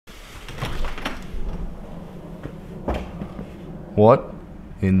What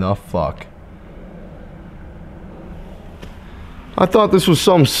in the fuck? I thought this was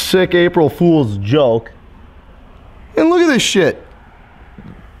some sick April Fool's joke. And look at this shit.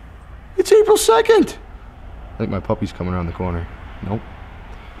 It's April 2nd. I think my puppy's coming around the corner. Nope.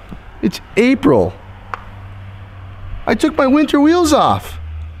 It's April. I took my winter wheels off.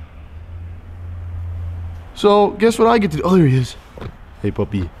 So guess what I get to do? Oh, there he is. Hey,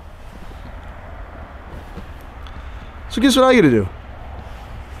 puppy. So guess what I get to do?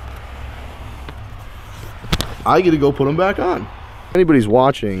 I get to go put them back on. If anybody's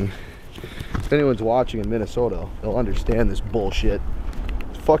watching, if anyone's watching in Minnesota, they'll understand this bullshit.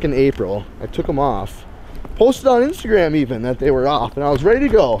 It's fucking April. I took them off. Posted on Instagram even that they were off, and I was ready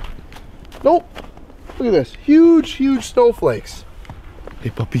to go. Nope. Look at this. Huge, huge snowflakes. Hey,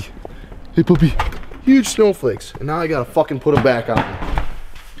 puppy. Hey, puppy. Huge snowflakes. And now I gotta fucking put them back on.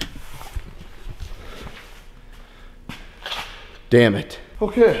 Damn it.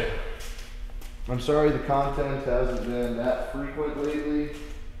 Okay. I'm sorry the content hasn't been that frequent lately,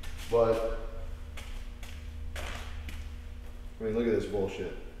 but I mean, look at this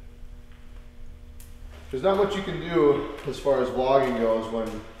bullshit. There's not much you can do as far as vlogging goes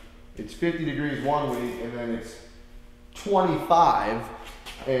when it's 50 degrees one week and then it's 25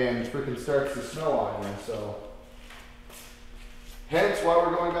 and freaking starts to snow on you. So hence why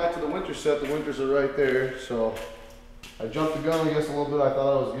we're going back to the winter set. The winters are right there. So I jumped the gun, I guess, a little bit. I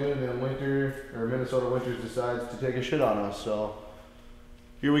thought I was good, and then Minnesota winters decides to take a shit on us. So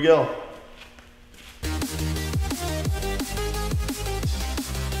here we go.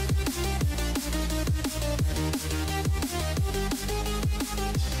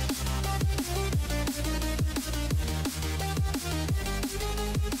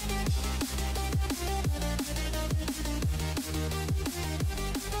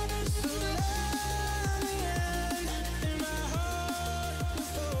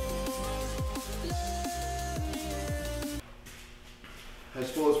 I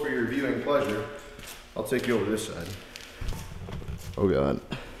suppose for your viewing pleasure, I'll take you over this side. Oh God.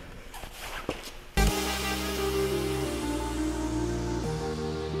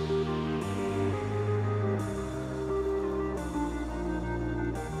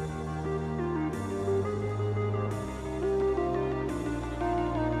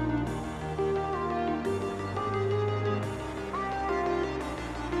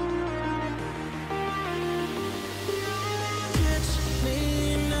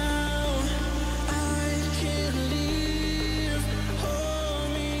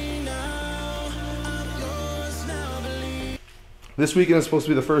 This weekend is supposed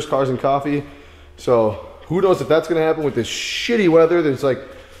to be the first Cars and Coffee, so who knows if that's gonna happen with this shitty weather. There's like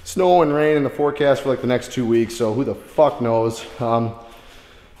snow and rain in the forecast for like the next 2 weeks, so who the fuck knows.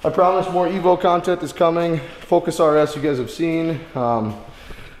 I promise more Evo content is coming. Focus RS you guys have seen.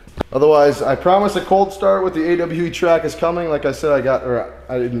 Otherwise, I promise a cold start with the AWE track is coming. Like I said,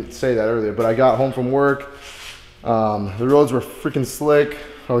 I didn't say that earlier, but I got home from work. The roads were freaking slick.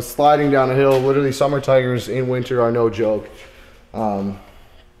 I was sliding down a hill. Literally, summer tires in winter are no joke.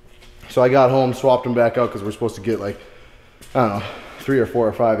 So I got home, swapped them back out because we're supposed to get like, I don't know, 3 or 4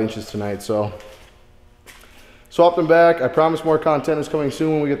 or 5 inches tonight. So swapped them back. I promise more content is coming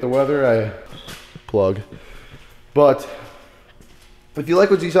soon when we get the weather. I plug. But if you like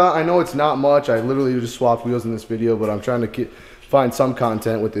what you saw, I know it's not much. I literally just swapped wheels in this video, but I'm trying to find some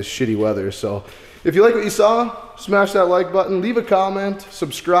content with this shitty weather. So if you like what you saw, smash that like button, leave a comment,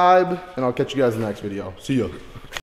 subscribe, and I'll catch you guys in the next video. See ya.